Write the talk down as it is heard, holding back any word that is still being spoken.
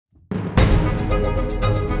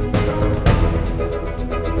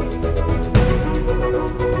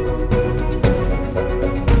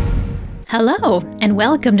Hello, and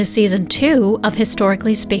welcome to Season 2 of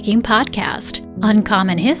Historically Speaking Podcast,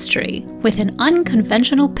 Uncommon History with an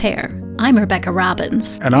Unconventional Pair. I'm Rebecca Robbins.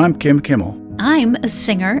 And I'm Kim Kimmel. I'm a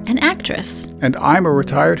singer and actress. And I'm a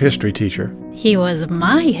retired history teacher. He was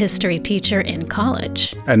my history teacher in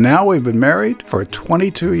college. And now we've been married for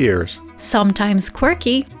 22 years. Sometimes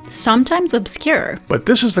quirky, sometimes obscure. But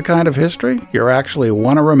this is the kind of history you actually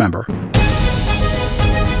want to remember.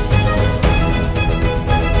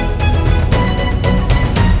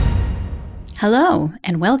 Hello,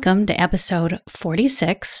 and welcome to episode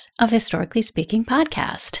 46 of Historically Speaking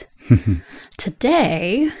Podcast.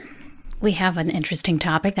 Today, we have an interesting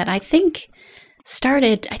topic that I think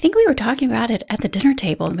we were talking about it at the dinner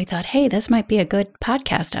table, and we thought, hey, this might be a good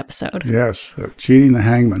podcast episode. Yes, cheating the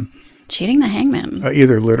hangman. Cheating the hangman.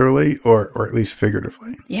 Either literally or at least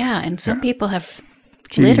figuratively. Yeah, and some people have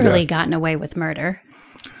Cheating literally death. gotten away with murder.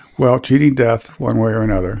 Well, cheating death one way or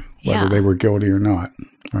another, whether Yeah. they were guilty or not.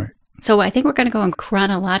 Right. So I think we're going to go in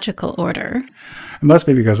chronological order. It must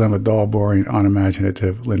be because I'm a dull, boring,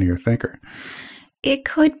 unimaginative, linear thinker. It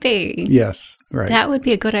could be. Yes, right. That would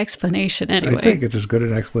be a good explanation anyway. I think it's as good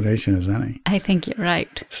an explanation as any. I think you're right.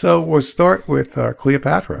 So we'll start with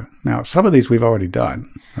Cleopatra. Now, some of these we've already done.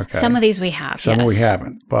 Okay. Some of these we have, Some we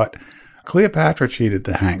haven't. But Cleopatra cheated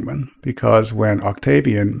the hangman because when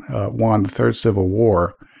Octavian won the Third Civil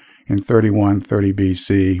War in 3130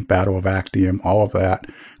 BC, Battle of Actium, all of that,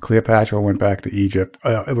 Cleopatra went back to Egypt.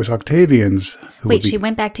 It was Octavian's who Wait, she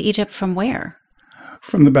went back to Egypt from where?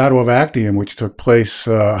 From the Battle of Actium, which took place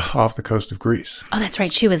off the coast of Greece. Oh, that's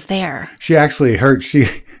right. She was there. She actually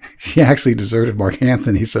she actually deserted Mark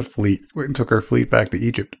Antony's fleet and took her fleet back to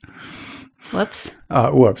Egypt. Whoops.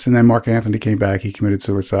 And then Mark Antony came back. He committed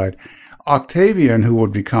suicide. Octavian, who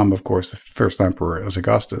would become, of course, the first emperor as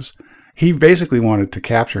Augustus, he basically wanted to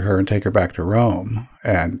capture her and take her back to Rome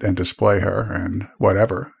and display her and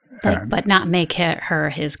whatever. But not make her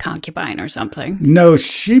his concubine or something. No,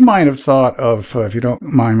 she might have thought of, if you don't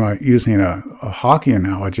mind my using a hockey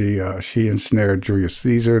analogy, she ensnared Julius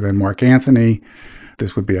Caesar, then Mark Antony.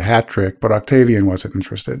 This would be a hat trick, but Octavian wasn't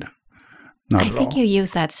interested. Not at all. I think you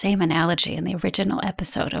used that same analogy in the original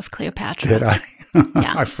episode of Cleopatra. Did I?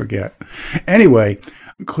 Yeah. I forget. Anyway,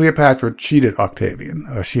 Cleopatra cheated Octavian.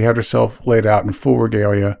 She had herself laid out in full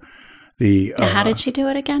regalia. Now, how did she do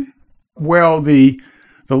it again? Well, the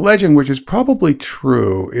legend, which is probably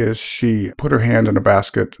true, is she put her hand in a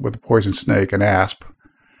basket with a poison snake, an asp,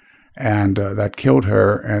 and that killed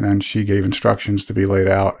her, and then she gave instructions to be laid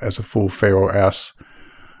out as a full pharaohess,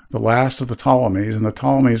 the last of the Ptolemies, and the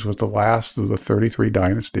Ptolemies was the last of the 33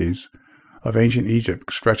 dynasties of ancient Egypt,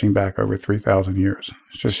 stretching back over 3,000 years.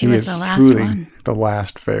 So she was is the last truly one. the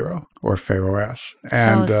last pharaoh or pharaohess.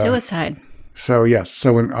 And, So suicide. So yes,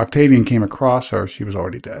 so when Octavian came across her, she was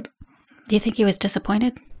already dead. Do you think he was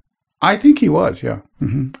disappointed? I think he was, yeah.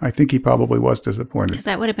 I think he probably was disappointed. Because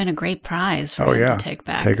that would have been a great prize for him to take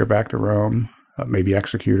back. Take her back to Rome, maybe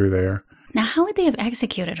execute her there. Now, how would they have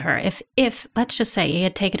executed her if let's just say he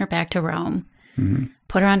had taken her back to Rome,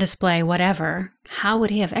 put her on display, whatever? How would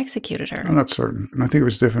he have executed her? I'm not certain. And I think it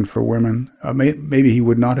was different for women. Maybe he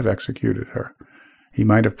would not have executed her. He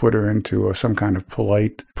might have put her into some kind of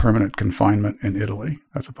polite, permanent confinement in Italy.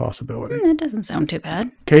 That's a possibility. That doesn't sound too bad.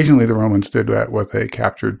 Occasionally the Romans did that with a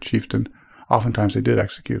captured chieftain. Oftentimes they did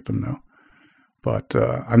execute them, though. But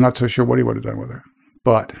I'm not so sure what he would have done with her.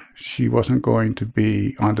 But she wasn't going to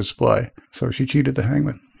be on display, so she cheated the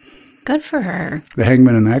hangman. Good for her. The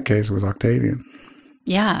hangman in that case was Octavian.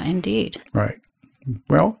 Yeah, indeed. Right.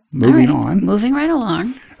 Well, moving on. Moving right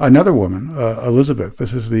along. Another woman, Elizabeth.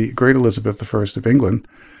 This is the great Elizabeth I of England.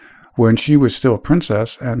 When she was still a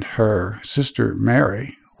princess and her sister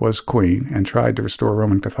Mary was queen and tried to restore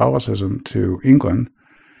Roman Catholicism to England,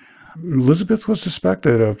 Elizabeth was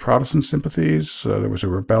suspected of Protestant sympathies. There was a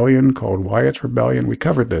rebellion called Wyatt's Rebellion. We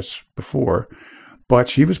covered this before. But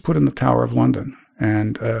she was put in the Tower of London.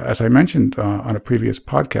 And as I mentioned on a previous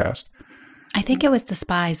podcast, I think it was the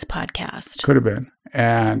Spies podcast. Could have been.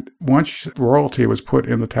 And once royalty was put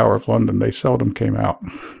in the Tower of London, they seldom came out.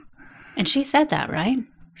 And she said that, right?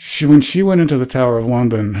 When she went into the Tower of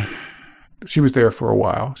London, she was there for a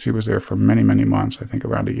while. She was there for many, many months, I think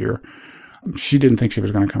around a year. She didn't think she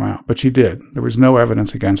was going to come out, but she did. There was no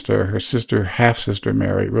evidence against her. Her sister, half-sister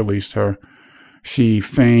Mary, released her. She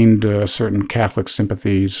feigned certain Catholic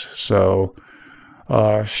sympathies, so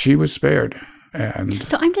she was spared. And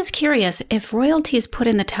so I'm just curious, if royalty is put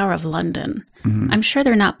in the Tower of London, I'm sure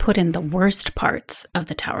they're not put in the worst parts of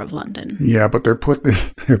the Tower of London. Yeah, but they're put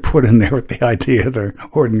in there with the idea they're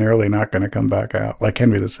ordinarily not going to come back out, like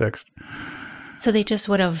Henry VI. So they just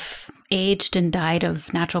would have aged and died of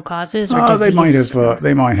natural causes or disease?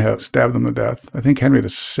 They might have stabbed them to death. I think Henry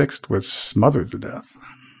VI was smothered to death.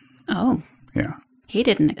 Oh. Yeah. He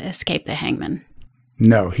didn't escape the hangman.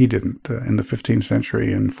 No, he didn't. In the 15th century,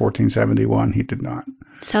 in 1471, he did not.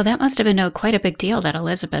 So that must have been quite a big deal that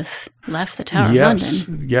Elizabeth left the Tower of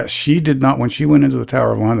London. Yes, she did not. When she went into the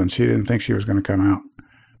Tower of London, she didn't think she was going to come out.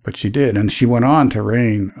 But she did, and she went on to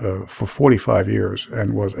reign for 45 years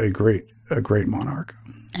and was a great monarch.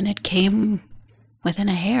 And it came within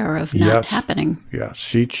a hair of not happening. Yes,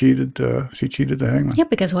 she cheated the hangman. Yeah,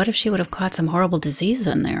 because what if she would have caught some horrible disease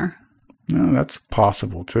in there? No, that's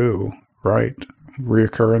possible too, right?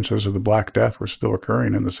 Reoccurrences of the Black Death were still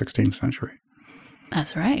occurring in the 16th century.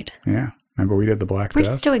 That's right. Yeah. Remember we did the Black We're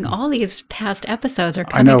Death? We're just doing all these past episodes are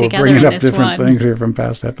I coming know, together we're bringing in up this different one. things here from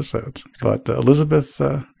past episodes. But Elizabeth,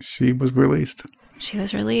 she was released. She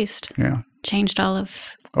was released. Yeah. Changed all of...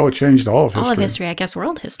 Oh, it changed all of history. All of history, I guess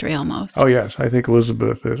world history almost. Oh, yes. I think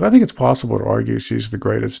Elizabeth is. I think it's possible to argue she's the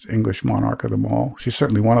greatest English monarch of them all. She's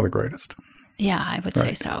certainly one of the greatest. Yeah, I would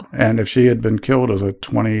say so. And if she had been killed as a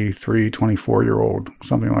 23, 24-year-old,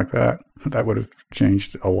 something like that, that would have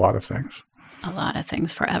changed a lot of things. A lot of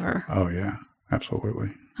things forever. Oh, yeah. Absolutely.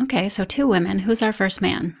 Okay, so 2 women. Who's our first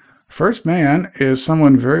man? First man is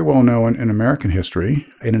someone very well known in American history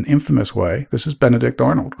in an infamous way. This is Benedict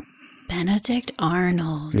Arnold. Benedict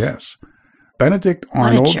Arnold. Yes. Benedict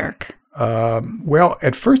Arnold. What a jerk. Well,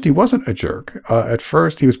 at first he wasn't a jerk. At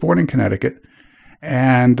first he was born in Connecticut,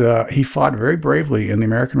 and he fought very bravely in the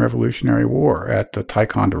American Revolutionary War at the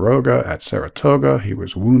Ticonderoga, at Saratoga. He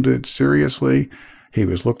was wounded seriously. He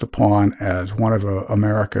was looked upon as one of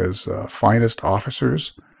America's finest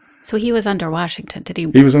officers. So he was under Washington, did he?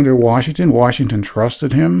 He was under Washington. Washington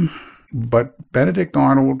trusted him. But Benedict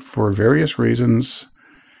Arnold, for various reasons,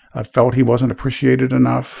 felt he wasn't appreciated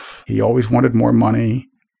enough. He always wanted more money.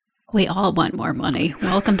 We all want more money.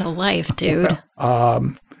 Welcome to life, dude.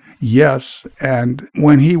 Yes, and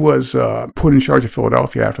when he was put in charge of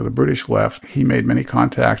Philadelphia after the British left, he made many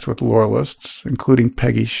contacts with loyalists, including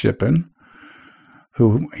Peggy Shippen,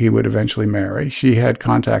 who he would eventually marry. She had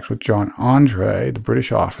contacts with John Andre, the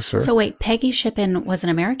British officer. So wait, Peggy Shippen was an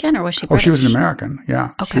American, or was she British? Oh, she was an American,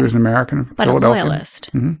 yeah. Okay. She was an American. But Philadelphia. A loyalist.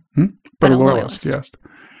 Mm-hmm. But a loyalist, yes.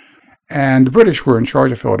 And the British were in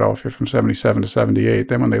charge of Philadelphia from 77 to 78.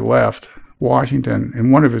 Then when they left, Washington,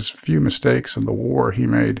 in one of his few mistakes in the war, he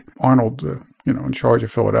made Arnold, in charge of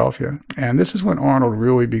Philadelphia. And this is when Arnold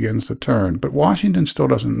really begins to turn. But Washington still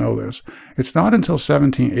doesn't know this. It's not until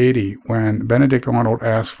 1780 when Benedict Arnold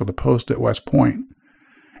asked for the post at West Point,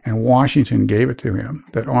 and Washington gave it to him,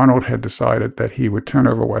 that Arnold had decided that he would turn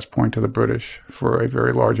over West Point to the British for a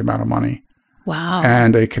very large amount of money. Wow.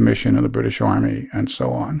 And a commission in the British Army, and so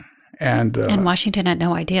on. And Washington had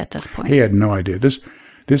no idea at this point. He had no idea.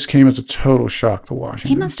 This came as a total shock to Washington.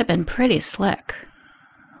 He must have been pretty slick.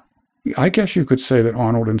 I guess you could say that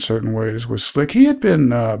Arnold in certain ways was slick. He had been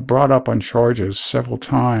brought up on charges several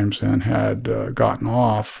times and had gotten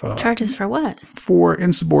off. Charges for what? For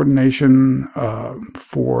insubordination,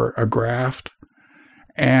 for a graft.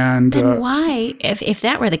 And then why, if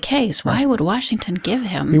that were the case, why would Washington give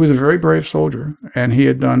him? He was a very brave soldier, and he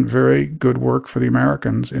had done very good work for the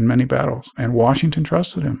Americans in many battles, and Washington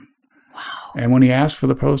trusted him. Wow. And when he asked for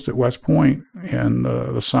the post at West Point in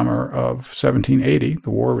the summer of 1780, the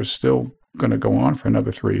war was still going to go on for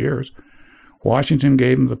another 3 years, Washington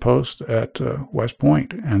gave him the post at West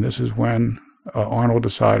Point, and this is when Arnold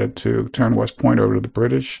decided to turn West Point over to the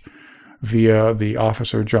British via the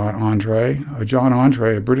officer John Andre. John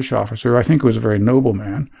Andre, a British officer, I think was a very noble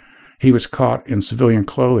man. He was caught in civilian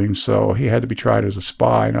clothing, so he had to be tried as a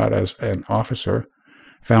spy, not as an officer.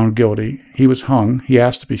 Found guilty. He was hung. He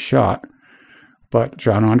asked to be shot, but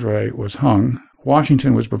John Andre was hung.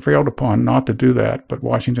 Washington was prevailed upon not to do that, but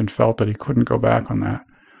Washington felt that he couldn't go back on that,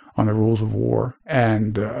 on the rules of war.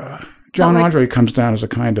 And John Andre comes down as a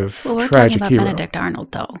kind of tragic hero. We're talking about Benedict Arnold,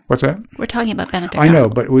 though. What's that? We're talking about Benedict Arnold. I know,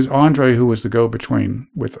 Arnold. but it was Andre who was the go-between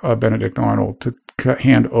with Benedict Arnold to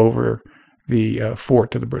hand over the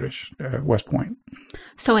fort to the British, West Point.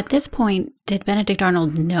 So at this point, did Benedict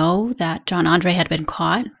Arnold know that John Andre had been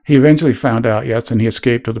caught? He eventually found out, yes, and he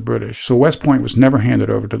escaped to the British. So West Point was never handed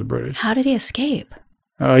over to the British. How did he escape?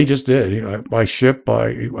 He just did. By ship,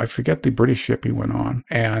 I forget the British ship he went on.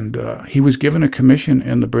 And he was given a commission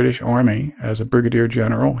in the British Army as a brigadier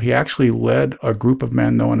general. He actually led a group of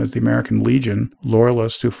men known as the American Legion,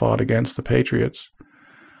 loyalists who fought against the Patriots.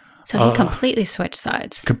 So he completely switched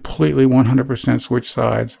sides. Completely 100% switched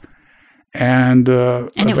sides. And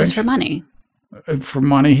it was for money. For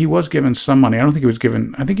money. He was given some money. I don't think he was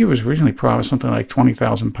given, I think he was originally promised something like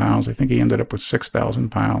 £20,000. I think he ended up with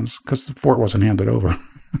 £6,000 because the fort wasn't handed over.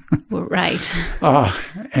 Well, right.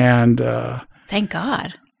 And Thank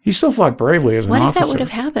God. he still fought bravely as an officer. What if that would have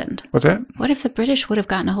happened? What's that? What if the British would have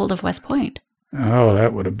gotten a hold of West Point? Oh,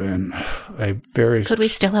 that would have been a very... Could we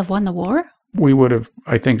still have won the war? We would have,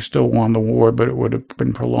 I think, still won the war, but it would have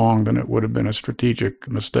been prolonged, and it would have been a strategic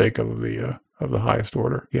mistake of the highest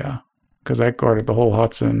order. Yeah, because that guarded the whole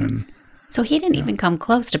Hudson. And so he didn't even come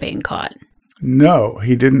close to being caught. No,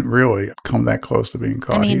 he didn't really come that close to being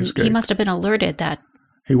caught. I mean, he must have been alerted that...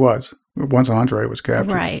 He was, once Andre was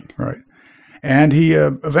captured. Right. Right. And he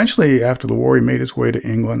eventually, after the war, he made his way to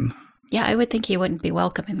England. Yeah, I would think he wouldn't be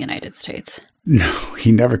welcome in the United States. No,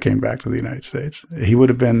 he never came back to the United States. He would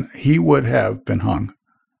have been hung.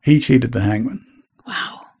 He cheated the hangman.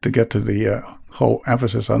 Wow. To get to the whole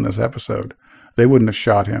emphasis on this episode, they wouldn't have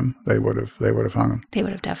shot him. They would have hung him. They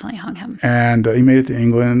would have definitely hung him. And he made it to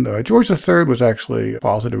England. George III was actually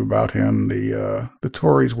positive about him. The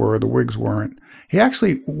Tories were, the Whigs weren't. He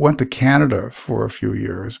actually went to Canada for a few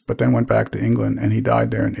years, but then went back to England, and he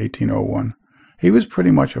died there in 1801. He was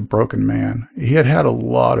pretty much a broken man. He had had a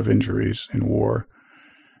lot of injuries in war,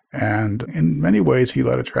 and in many ways he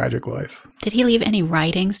led a tragic life. Did he leave any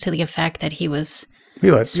writings to the effect that he was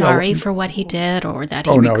sorry for what he did, or that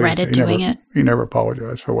he regretted doing it? He never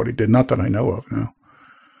apologized for what he did. Not that I know of, no.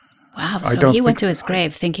 Wow, so he went to his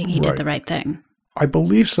grave thinking he did the right thing. I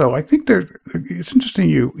believe so. I think it's interesting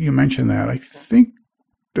you mentioned that. I think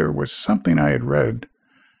there was something I had read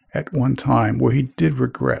at one time where he did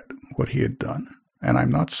regret what he had done. And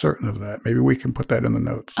I'm not certain of that. Maybe we can put that in the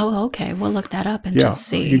notes. Oh, okay. We'll look that up and just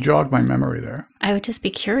see. You jogged my memory there. I would just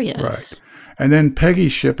be curious. Right. And then Peggy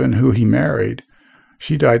Shippen, who he married,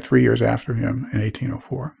 she died 3 years after him in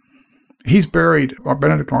 1804. He's buried,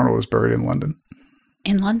 Benedict Arnold is buried in London.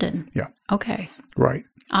 In London? Yeah. Okay. Right.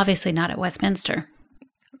 Obviously not at Westminster.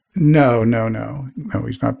 No,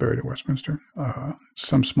 he's not buried at Westminster.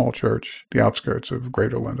 Some small church, the outskirts of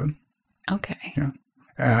Greater London. Okay. Yeah.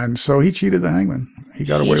 And so he cheated the hangman. He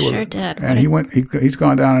got away with it. He sure did. And he's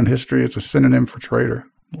gone down in history. It's a synonym for traitor.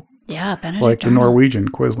 Yeah, Benedict Like the Arnold. Norwegian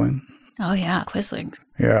Quisling. Oh, yeah, Quisling.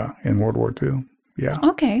 Yeah, in World War II. Yeah.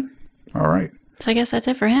 Okay. All right. So I guess that's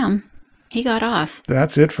it for him. He got off.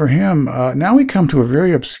 That's it for him. Now we come to a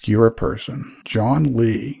very obscure person, John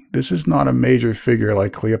Lee. This is not a major figure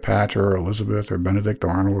like Cleopatra or Elizabeth or Benedict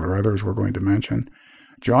Arnold or others we're going to mention.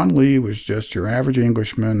 John Lee was just your average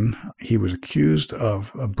Englishman. He was accused of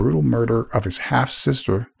a brutal murder of his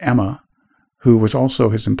half-sister, Emma, who was also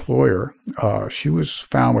his employer. She was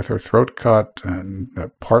found with her throat cut and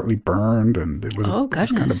partly burned, and it was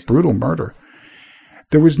a kind of brutal murder.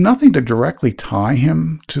 There was nothing to directly tie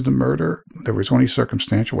him to the murder. There was only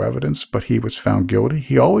circumstantial evidence, but he was found guilty.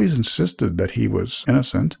 He always insisted that he was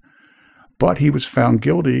innocent, but he was found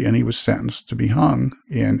guilty and he was sentenced to be hung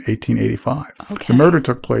in 1885. Okay. The murder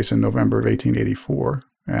took place in November of 1884,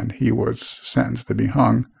 and he was sentenced to be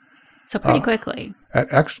hung. So pretty quickly.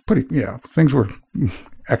 Things were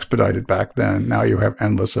expedited back then. Now you have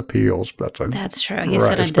endless appeals. That's true. He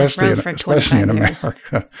right, said on death row for 25 especially in years.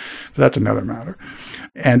 America. That's another matter.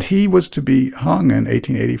 And he was to be hung in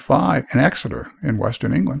 1885 in Exeter in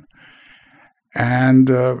Western England. And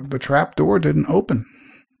the trap door didn't open.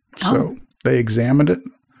 So they examined it.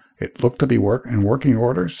 It looked to be in working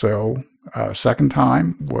order. So a second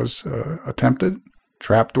time was attempted.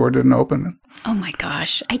 Trap door didn't open. Oh my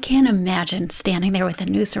gosh. I can't imagine standing there with a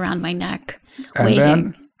noose around my neck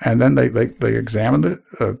waiting. And then they examined it.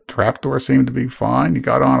 The trapdoor seemed to be fine. He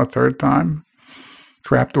got on a third time.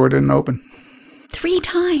 Trapdoor didn't open. 3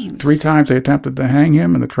 times? 3 times they attempted to hang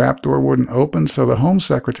him, and the trapdoor wouldn't open. So the Home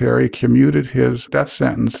Secretary commuted his death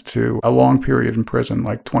sentence to a long period in prison,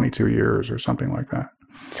 like 22 years or something like that.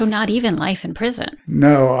 So not even life in prison?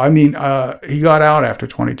 No, I mean, he got out after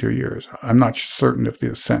 22 years. I'm not certain if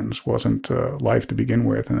the sentence wasn't life to begin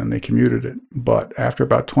with, and then they commuted it. But after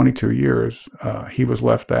about 22 years, he was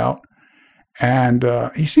left out. And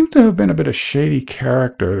he seemed to have been a bit of a shady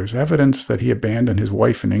character. There's evidence that he abandoned his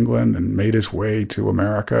wife in England and made his way to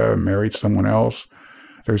America and married someone else.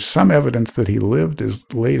 There's some evidence that he lived as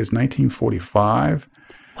late as 1945.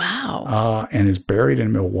 Wow. And is buried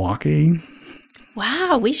in Milwaukee.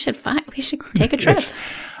 Wow, we should take a trip.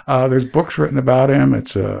 There's books written about him.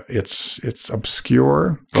 It's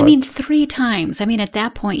obscure. I mean, 3 times. I mean, at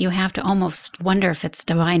that point, you have to almost wonder if it's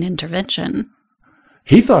divine intervention.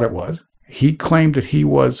 He thought it was. He claimed that he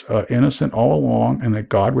was innocent all along and that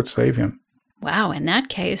God would save him. Wow, in that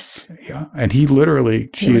case. Yeah, and he literally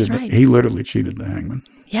cheated. Right. He literally cheated the hangman.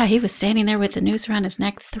 Yeah, he was standing there with the noose around his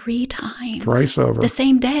neck 3 times. Thrice over. The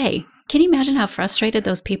same day. Can you imagine how frustrated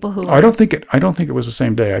those people who were... I don't think it was the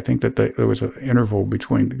same day. I think that there was an interval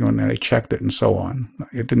between when they checked it and so on.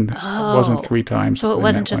 It wasn't 3 times. So it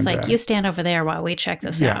wasn't just like you stand over there while we check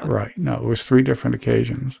this out. Yeah, right. No, it was 3 different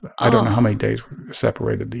occasions. I don't know how many days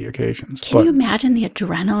separated the occasions. Can you imagine the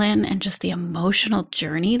adrenaline and just the emotional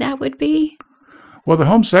journey that would be? Well, the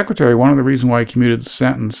Home Secretary, one of the reasons why he commuted the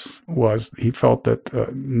sentence was he felt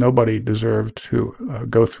that nobody deserved to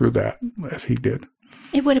go through that as he did.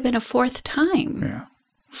 It would have been a 4th time. Yeah.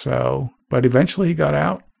 So, but eventually he got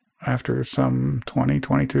out after some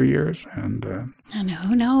 22 years. And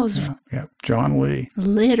who knows? Yeah, John Lee.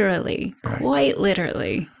 Literally. Right. Quite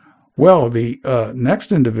literally. Well, the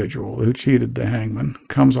next individual who cheated the hangman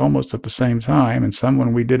comes almost at the same time, and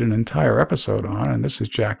someone we did an entire episode on, and this is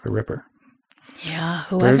Jack the Ripper. Yeah,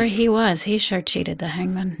 whoever he was, he sure cheated the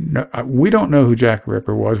hangman. No, we don't know who Jack the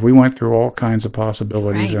Ripper was. We went through all kinds of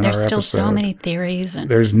possibilities in our episode. There's still so many theories.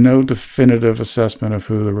 There's no definitive assessment of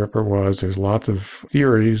who the Ripper was. There's lots of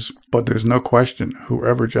theories, but there's no question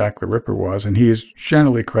whoever Jack the Ripper was, and he is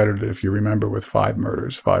generally credited, if you remember, with 5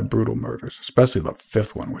 murders, 5 brutal murders, especially the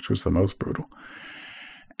 5th one, which was the most brutal.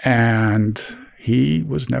 And he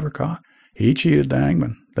was never caught. He cheated the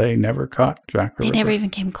hangman. They never caught Jack the Ripper. They never even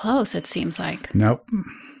came close, it seems like. Nope.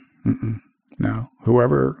 No.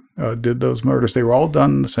 Whoever did those murders, they were all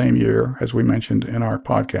done in the same year, as we mentioned in our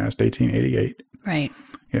podcast, 1888. Right.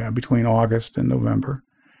 Yeah, between August and November.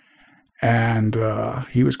 And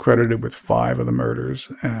he was credited with 5 of the murders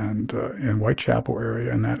and in Whitechapel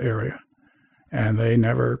area, in that area. And they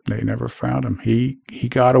never found him. He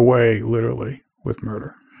got away, literally, with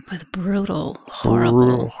murder. With brutal,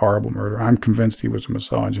 horrible murder. I'm convinced he was a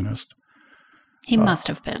misogynist. He must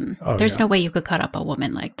have been. There's no way you could cut up a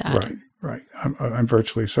woman like that. Right. I'm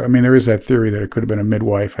virtually certain. I mean, there is that theory that it could have been a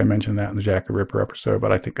midwife. I mentioned that in the Jack the Ripper episode,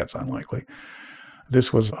 but I think that's unlikely.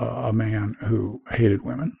 This was a man who hated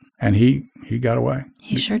women, and he got away.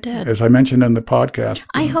 He sure did. As I mentioned in the podcast.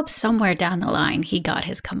 I hope somewhere down the line he got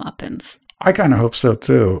his comeuppance. I kind of hope so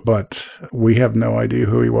too, but we have no idea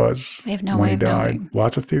who he was. We have no when way he of died. knowing.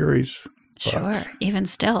 Lots of theories. Sure. Even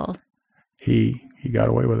still. He got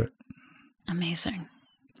away with it. Amazing.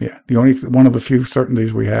 Yeah. One of the few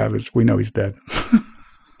certainties we have is we know he's dead.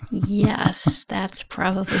 Yes, that's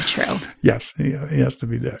probably true. Yes, he has to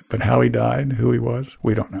be dead. But how he died, who he was,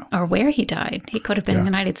 we don't know. Or where he died. He could have been in the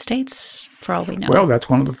United States, for all we know. Well, that's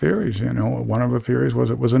one of the theories. One of the theories was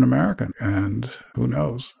it was an American, and who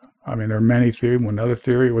knows? I mean, there are many theories. Another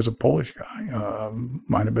theory was a Polish guy.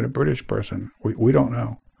 Might have been a British person. We don't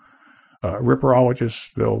know.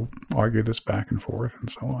 Ripperologists, they'll argue this back and forth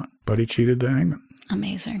and so on. But he cheated the hangman.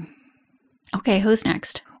 Amazing. Okay, who's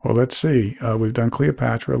next? Well, let's see. We've done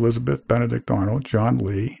Cleopatra, Elizabeth, Benedict Arnold, John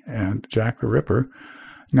Lee, and Jack the Ripper.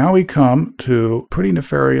 Now we come to a pretty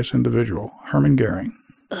nefarious individual, Hermann Goering.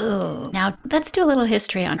 Oh, now let's do a little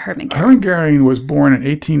history on Hermann Goering. Hermann Goering was born in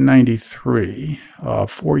 1893,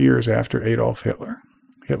 4 years after Adolf Hitler.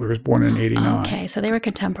 Hitler was born in 89. Okay, so they were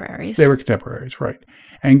contemporaries. They were contemporaries, right.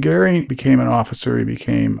 And Goering became an officer. He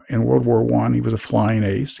became, in World War I, he was a flying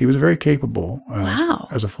ace. He was very capable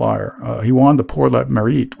as a flyer. He won the Pour le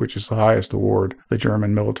Mérite, which is the highest award the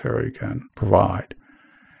German military can provide.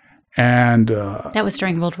 And that was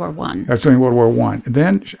during World War I. That was during World War I.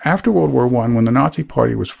 Then, after World War I, when the Nazi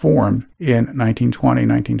Party was formed in 1920,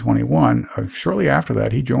 1921, shortly after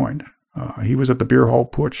that, he joined. He was at the Beer Hall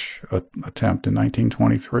Putsch attempt in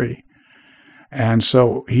 1923. And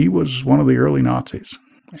so he was one of the early Nazis.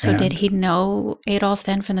 So did he know Adolf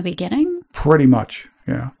then from the beginning? Pretty much,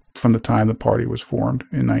 yeah, from the time the party was formed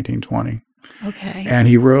in 1920. Okay. And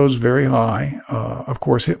he rose very high. Of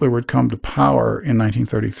course, Hitler would come to power in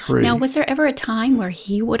 1933. Now, was there ever a time where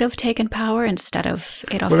he would have taken power instead of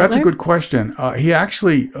Adolf Hitler? Well, that's a good question. He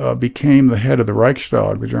actually became the head of the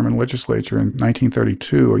Reichstag, the German legislature, in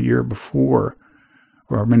 1932, a year before,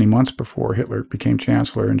 or many months before Hitler became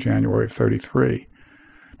chancellor in January of 1933,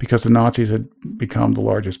 because the Nazis had become the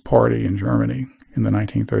largest party in Germany in the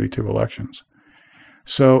 1932 elections.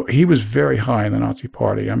 So he was very high in the Nazi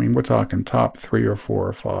Party. I mean, we're talking top 3 or 4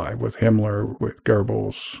 or 5, with Himmler, with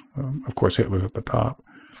Goebbels. Of course, Hitler at the top.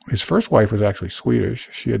 His first wife was actually Swedish.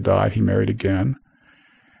 She had died. He married again.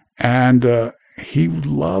 And he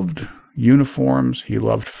loved uniforms. He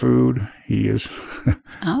loved food. He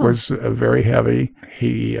was very heavy.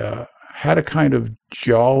 He had a kind of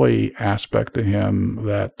jolly aspect to him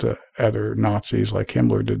that other Nazis like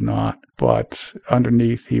Himmler did not. But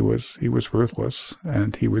underneath, he was ruthless,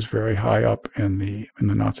 and he was very high up in the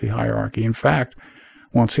Nazi hierarchy. In fact,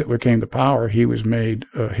 once Hitler came to power, he was made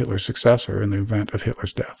Hitler's successor in the event of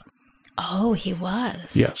Hitler's death. Oh, he was.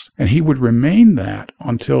 Yes, and he would remain that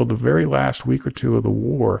until the very last week or two of the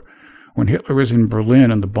war, when Hitler was in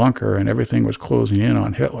Berlin in the bunker and everything was closing in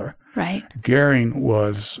on Hitler. Right. Goering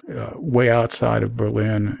was way outside of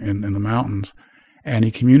Berlin in the mountains, and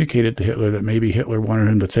he communicated to Hitler that maybe Hitler wanted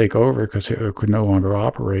him to take over because Hitler could no longer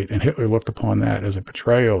operate, and Hitler looked upon that as a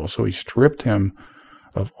betrayal, so he stripped him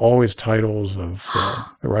of all his titles, of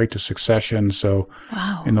the right to succession. So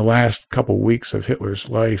wow. In the last couple weeks of Hitler's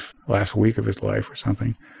life, last week of his life or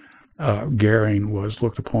something, Goering was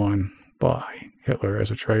looked upon by Hitler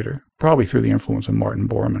as a traitor, probably through the influence of Martin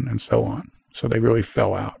Bormann and so on. So they really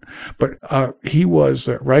fell out. But he was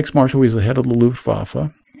Reichsmarshal. He was the head of the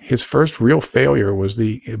Luftwaffe. His first real failure was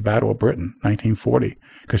the Battle of Britain, 1940,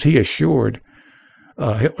 because he assured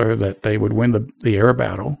Hitler that they would win the air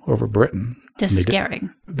battle over Britain. This is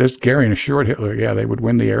Goering. Goering assured Hitler, they would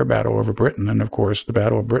win the air battle over Britain. And, of course, the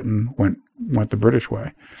Battle of Britain went the British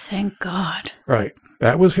way. Thank God. Right.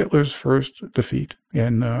 That was Hitler's first defeat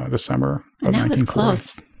in the summer of 1940. And that was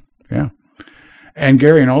close. Yeah. And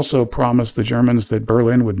Goering also promised the Germans that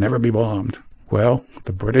Berlin would never be bombed. Well,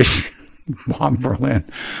 the British bombed Berlin.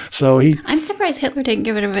 So I'm surprised Hitler didn't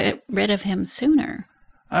get rid of him sooner.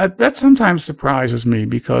 That sometimes surprises me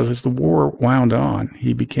because as the war wound on,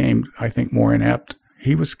 he became, I think, more inept.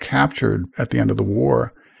 He was captured at the end of the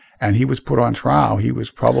war, and he was put on trial. He was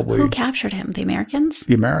probably... Who captured him? The Americans?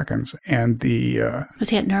 The Americans. And Was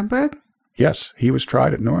he at Nuremberg? Yes, he was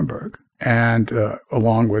tried at Nuremberg, and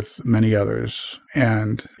along with many others.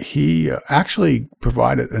 And he actually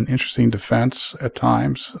provided an interesting defense at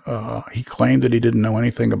times. He claimed that he didn't know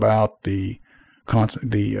anything about the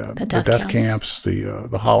death camps,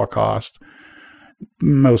 the Holocaust.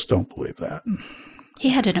 Most don't believe that.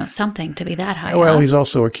 He had to know something to be that high Well, up. he's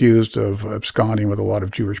also accused of absconding with a lot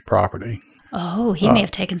of Jewish property. Oh, he may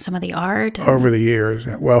have taken some of the art. Over the years.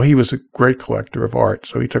 Well, he was a great collector of art,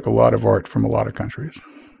 so he took a lot of art from a lot of countries.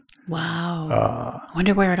 Wow. I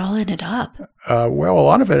wonder where it all ended up. Well, a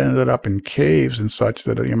lot of it ended up in caves and such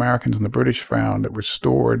that the Americans and the British found that were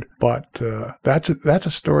stored. But that's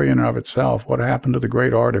a story in and of itself. What happened to the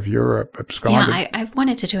great art of Europe absconded? Yeah, I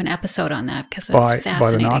wanted to do an episode on that because it's fascinating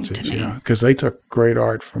by the Nazis, to me. Yeah, because they took great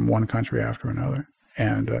art from one country after another,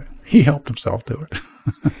 and he helped himself to it.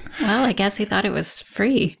 Well, I guess he thought it was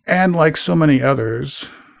free. And like so many others,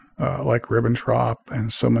 like Ribbentrop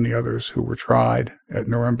and so many others who were tried at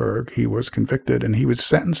Nuremberg, he was convicted and he was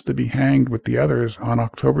sentenced to be hanged with the others on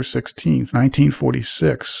October 16th,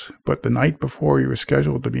 1946. But the night before he was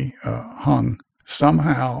scheduled to be hung,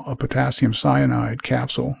 somehow a potassium cyanide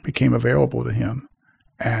capsule became available to him,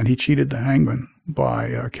 and he cheated the hangman by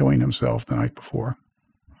killing himself the night before,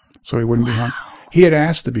 so he wouldn't be hung. He had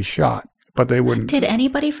asked to be shot, but they wouldn't. Did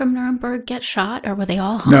anybody from Nuremberg get shot, or were they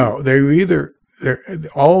all hung? No, they were either...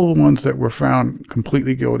 all the ones that were found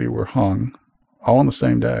completely guilty were hung, all on the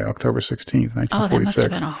same day, October 16th, 1946. Oh, that must have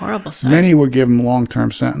been a horrible sight. Many were given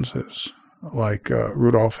long-term sentences, like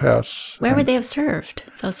Rudolf Hess. Where would they have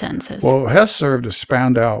served, those sentences? Well, Hess served at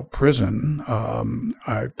Spandau Prison.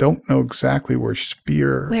 I don't know exactly where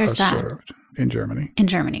Speer served. In Germany. In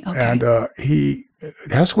Germany, okay. And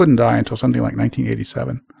Hess wouldn't die until something like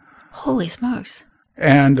 1987. Holy smokes.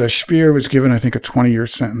 And Speer was given, I think, a 20-year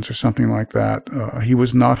sentence or something like that. He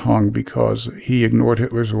was not hung because he ignored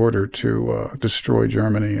Hitler's order to destroy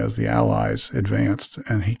Germany as the Allies advanced,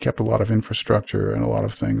 and he kept a lot of infrastructure and a lot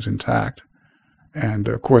of things intact. And,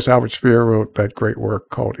 of course, Albert Speer wrote that great work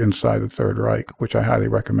called Inside the Third Reich, which I highly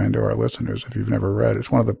recommend to our listeners if you've never read.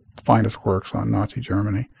 It's one of the finest works on Nazi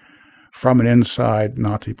Germany from an inside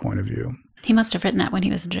Nazi point of view. He must have written that when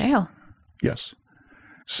he was in jail. Yes.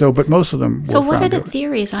 So, but most of them were So what are the guilty.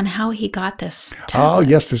 theories on how he got this tablet? Oh,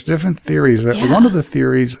 yes, there's different theories. One of the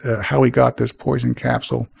theories, how he got this poison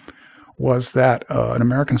capsule, was that an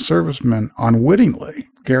American serviceman unwittingly,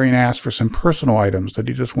 Goering asked for some personal items that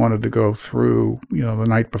he just wanted to go through, the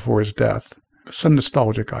night before his death. Some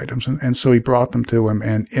nostalgic items, and so he brought them to him,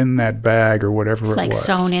 and in that bag or whatever it's it was. like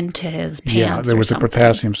sewn into his pants. Yeah, there was a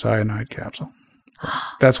potassium cyanide capsule.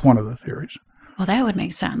 That's one of the theories. Well, that would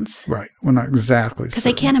make sense. Right. Well, not exactly. Because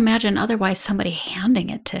I can't imagine otherwise somebody handing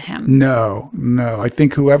it to him. No. I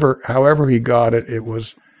think however he got it,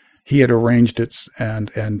 he had arranged it,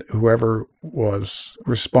 and whoever was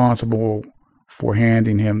responsible for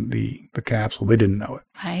handing him the capsule, they didn't know it.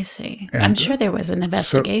 I see. And I'm sure there was an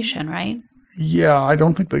investigation, right? Yeah, I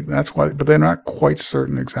don't think that's why, but they're not quite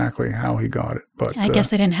certain exactly how he got it. But I guess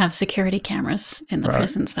they didn't have security cameras in the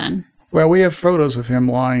prisons then. Well, we have photos of him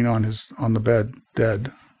lying on the bed,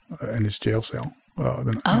 dead, in his jail cell. Oh,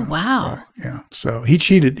 wow. Right, yeah. So he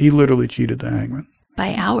cheated. He literally cheated the hangman.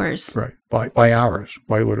 By hours. Right. By hours.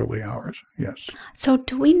 By literally hours. Yes. So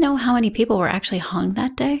do we know how many people were actually hung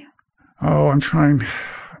that day? Oh, I'm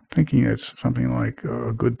thinking it's something like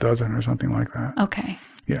a good dozen or something like that. Okay.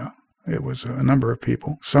 Yeah. It was a number of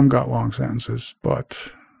people. Some got long sentences, but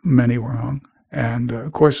many were hung. And,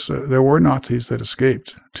 of course, there were Nazis that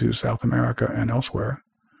escaped to South America and elsewhere.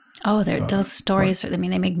 Oh, those stories, I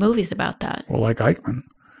mean, they make movies about that. Well, like Eichmann.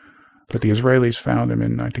 But the Israelis found him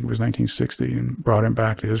in, I think it was 1960, and brought him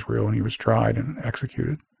back to Israel, and he was tried and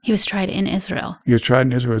executed. He was tried in Israel? He was tried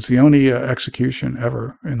in Israel. It's the only execution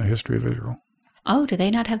ever in the history of Israel. Oh, do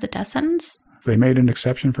they not have the death sentence? They made an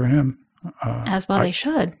exception for him. As well they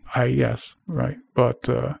should. Yes, right. But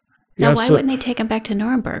now, why wouldn't they take him back to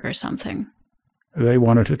Nuremberg or something? They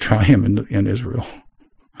wanted to try him in Israel.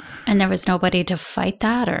 And there was nobody to fight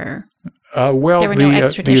that, or? Well, there were no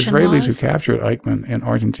extradition the Israelis laws? who captured Eichmann in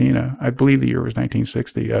Argentina, I believe the year was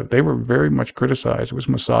 1960, they were very much criticized. It was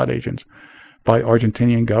Mossad agents by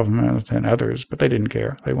Argentinian government and others, but they didn't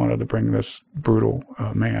care. They wanted to bring this brutal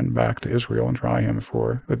man back to Israel and try him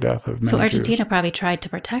for the death of many So Argentina Jews. probably tried to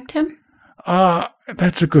protect him?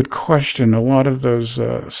 That's a good question. A lot of those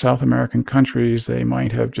South American countries, they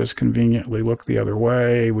might have just conveniently looked the other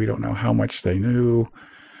way. We don't know how much they knew.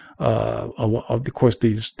 Of course,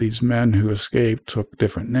 these men who escaped took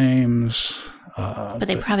different names. But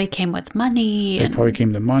they probably came with money. They probably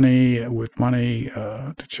came with money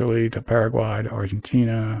to Chile, to Paraguay, to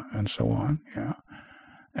Argentina, and so on. Yeah.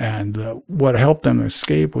 And what helped them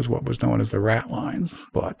escape was what was known as the rat lines.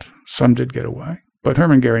 But some did get away. But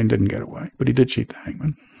Hermann Goering didn't get away. But he did cheat the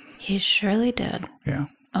hangman. He surely did. Yeah.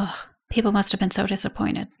 Ugh, people must have been so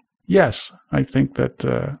disappointed. Yes, I think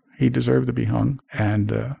that he deserved to be hung,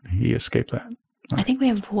 and he escaped that. I think we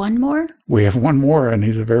have one more. We have one more, and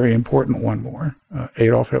he's a very important one more,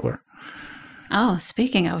 Adolf Hitler. Oh,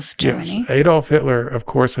 speaking of Germany. Yes, Adolf Hitler, of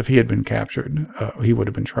course, if he had been captured, he would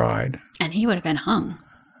have been tried. And he would have been hung.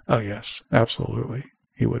 Oh, yes, absolutely.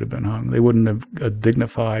 He would have been hung. They wouldn't have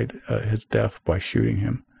dignified his death by shooting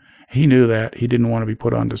him. He knew that. He didn't want to be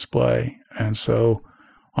put on display. And so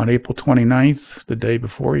on April 29th, the day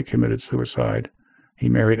before he committed suicide, he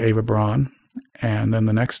married Eva Braun. And then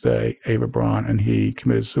the next day, Eva Braun and he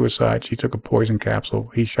committed suicide. She took a poison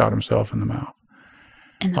capsule. He shot himself in the mouth.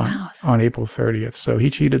 In the mouth. On April 30th. So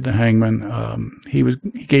he cheated the hangman. He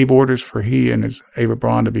gave orders for he and his Eva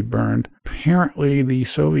Braun to be burned. Apparently, the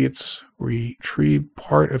Soviets retrieved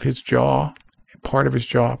part of his jaw, part of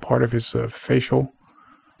his facial.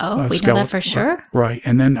 Oh, we know that for sure? Right.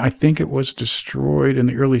 And then I think it was destroyed in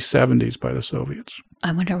the early 70s by the Soviets.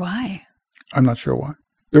 I wonder why. I'm not sure why.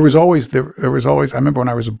 There was always, I remember when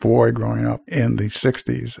I was a boy growing up in the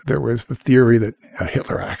 60s, there was the theory that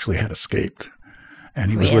Hitler actually had escaped. And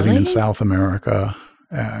he was living in South America.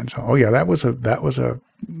 And so, oh yeah, that was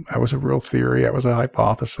a real theory. That was a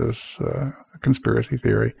hypothesis, a conspiracy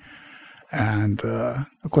theory. And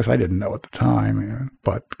of course, I didn't know at the time,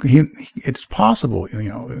 but it's possible, in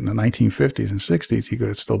the 1950s and 60s, he could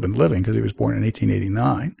have still been living because he was born in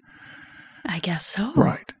 1889. I guess so.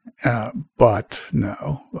 Right. But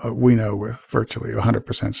no, we know with virtually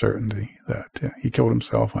 100% certainty that he killed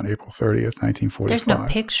himself on April 30th, 1945. There's no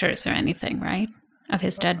pictures or anything, right, of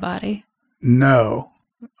his dead body? No.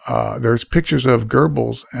 There's pictures of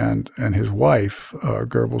Goebbels and his wife.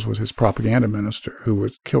 Goebbels was his propaganda minister who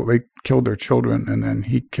was killed. They killed their children, and then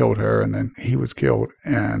he killed her, and then he was killed,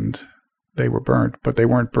 and they were burnt. But they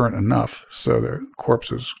weren't burnt enough, so their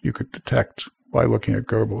corpses you could detect by looking at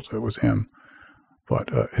Goebbels. It was him. But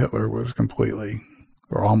Hitler was completely,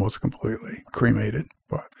 or almost completely, cremated.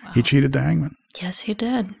 But he cheated the hangman. Yes, he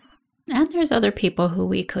did. And there's other people who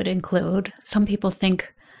we could include. Some people think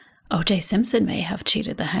O.J. Simpson may have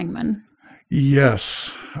cheated the hangman. Yes.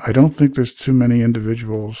 I don't think there's too many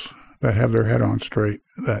individuals that have their head on straight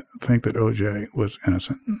that think that O.J. was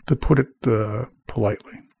innocent, to put it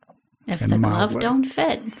politely. If the glove don't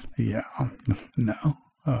fit. Yeah. No.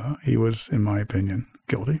 He was, in my opinion,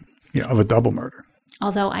 guilty. Yeah, of a double murder.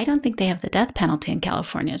 Although I don't think they have the death penalty in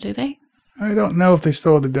California, do they? I don't know if they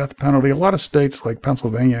still have the death penalty. A lot of states like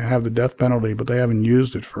Pennsylvania have the death penalty, but they haven't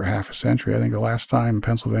used it for half a century. I think the last time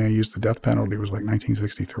Pennsylvania used the death penalty was like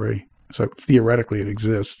 1963. So theoretically it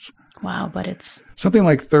exists. Wow, but it's... Something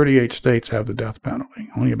like 38 states have the death penalty.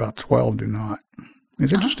 Only about 12 do not.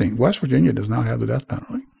 It's interesting. West Virginia does not have the death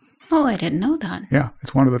penalty. Oh, I didn't know that. Yeah,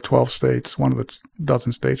 it's one of the 12 states, one of the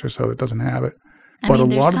dozen states or so that doesn't have it. But a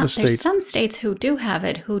lot of the states... There's some states who do have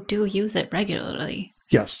it, who do use it regularly.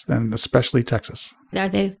 Yes, and especially Texas. Are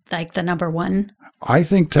they like the number one? I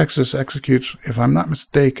think Texas executes, if I'm not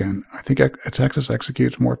mistaken, I think Texas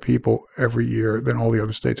executes more people every year than all the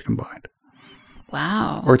other states combined.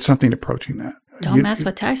 Wow. Or it's something approaching that. Don't mess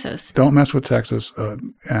with Texas. Don't mess with Texas,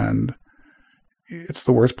 and it's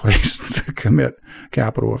the worst place to commit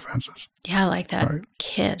capital offenses. Yeah, like that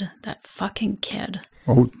kid, that fucking kid.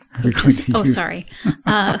 Oh, sorry.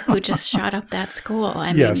 Who just shot up that school.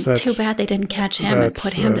 I mean, too bad they didn't catch him and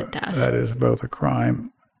put him to death. That is both a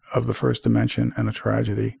crime of the first dimension and a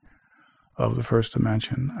tragedy of the first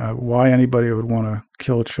dimension. Why anybody would want to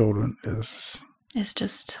kill children is... It's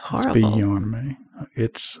just horrible. It's beyond me.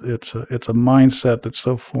 It's a mindset that's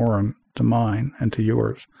so foreign to mine and to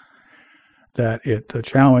yours that it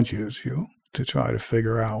challenges you to try to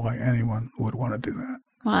figure out why anyone would want to do that.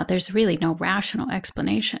 Well, there's really no rational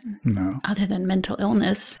explanation. No. Other than mental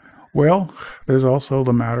illness. Well, there's also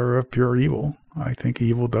the matter of pure evil. I think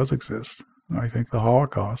evil does exist. I think the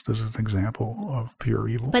Holocaust is an example of pure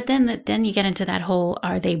evil. But then you get into that whole,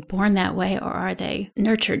 are they born that way or are they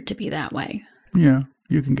nurtured to be that way? Yeah,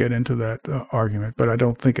 you can get into that argument, but I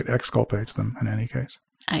don't think it exculpates them in any case.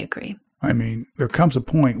 I agree. I mean, there comes a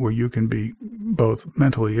point where you can be both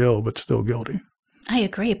mentally ill but still guilty. I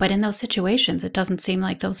agree, but in those situations, it doesn't seem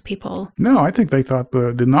like those people... No, I think they thought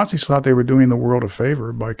the Nazis thought they were doing the world a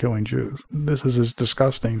favor by killing Jews. This is as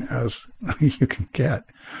disgusting as you can get,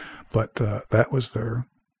 but that was their...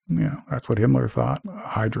 that's what Himmler thought,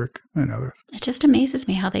 Heydrich and others. It just amazes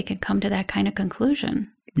me how they could come to that kind of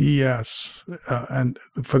conclusion. Yes, and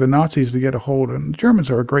for the Nazis to get a hold, and the Germans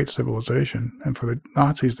are a great civilization, and for the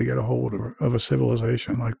Nazis to get a hold of a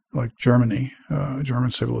civilization like Germany, German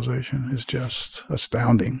civilization, is just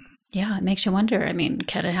astounding. Yeah, it makes you wonder, I mean,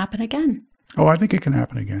 can it happen again? Oh, I think it can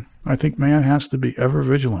happen again. I think man has to be ever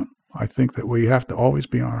vigilant. I think that we have to always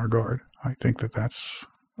be on our guard. I think that that's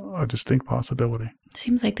a distinct possibility.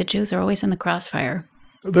 Seems like the Jews are always in the crossfire.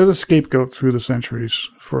 They're the scapegoat through the centuries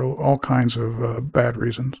for all kinds of bad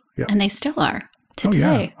reasons. Yeah. And they still are to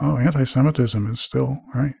today. Yeah. Oh, anti-Semitism is still,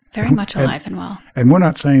 right. Very much alive and well. And we're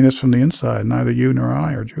not saying this from the inside. Neither you nor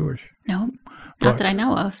I are Jewish. No, not that I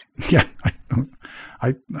know of. Yeah,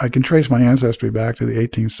 I can trace my ancestry back to the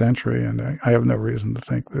 18th century, and I have no reason to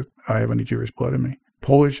think that I have any Jewish blood in me.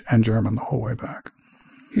 Polish and German the whole way back.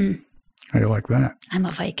 How do you like that? I'm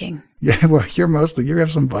a Viking. Yeah, well, you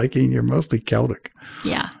have some Viking. You're mostly Celtic.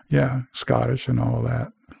 Yeah. Yeah, Scottish and all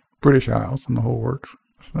that. British Isles and the whole works.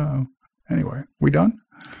 So, anyway, we done?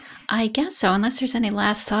 I guess so, unless there's any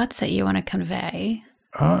last thoughts that you want to convey.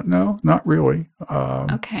 No, not really.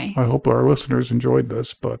 Okay. I hope our listeners enjoyed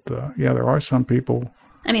this, but yeah, there are some people.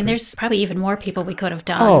 I mean, there's probably even more people we could have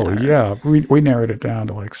done. Oh, yeah. We narrowed it down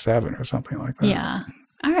to like 7 or something like that. Yeah.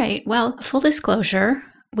 All right. Well, full disclosure,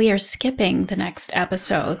 we are skipping the next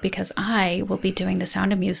episode because I will be doing The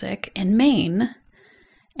Sound of Music in Maine,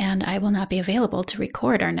 and I will not be available to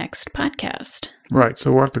record our next podcast. Right.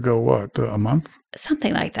 So we'll have to go, what, a month?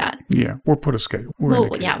 Something like that. Yeah. We'll put a schedule. We'll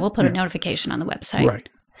put a notification on the website. Right.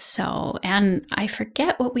 So, and I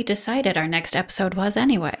forget what we decided our next episode was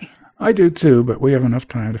anyway. I do too, but we have enough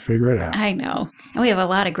time to figure it out. I know. And we have a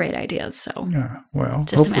lot of great ideas, so. Yeah, well.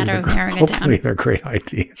 Just a matter of narrowing it down. Hopefully they're great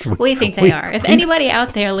ideas. We think they are. If anybody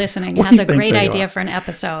out there listening has a great idea for an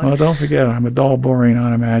episode. Well, don't forget, I'm a dull, boring,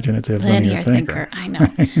 unimaginative linear thinker. I know.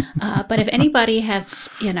 But if anybody has,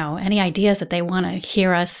 any ideas that they want to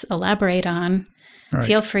hear us elaborate on,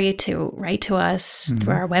 feel free to write to us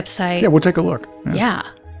through our website. Yeah, we'll take a look. Yeah,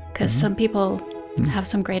 because some people have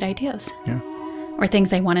some great ideas. Yeah. Or things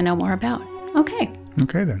they want to know more about. Okay.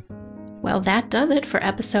 Okay, then. Well, that does it for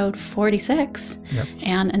episode 46. Yep.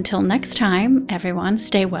 And until next time, everyone,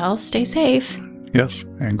 stay well, stay safe. Yes,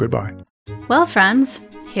 and goodbye. Well, friends,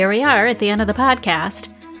 here we are at the end of the podcast.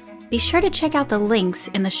 Be sure to check out the links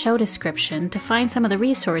in the show description to find some of the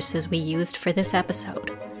resources we used for this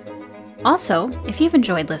episode. Also, if you've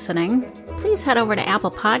enjoyed listening, please head over to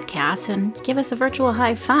Apple Podcasts and give us a virtual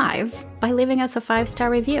high five by leaving us a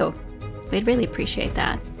 5-star review. We'd really appreciate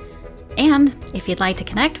that. And if you'd like to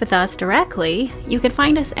connect with us directly, you can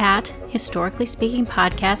find us at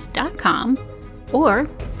historicallyspeakingpodcast.com or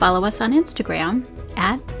follow us on Instagram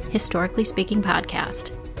at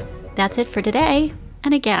historicallyspeakingpodcast. That's it for today.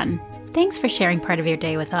 And again, thanks for sharing part of your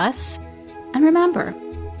day with us. And remember,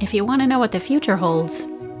 if you want to know what the future holds,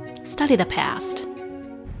 study the past.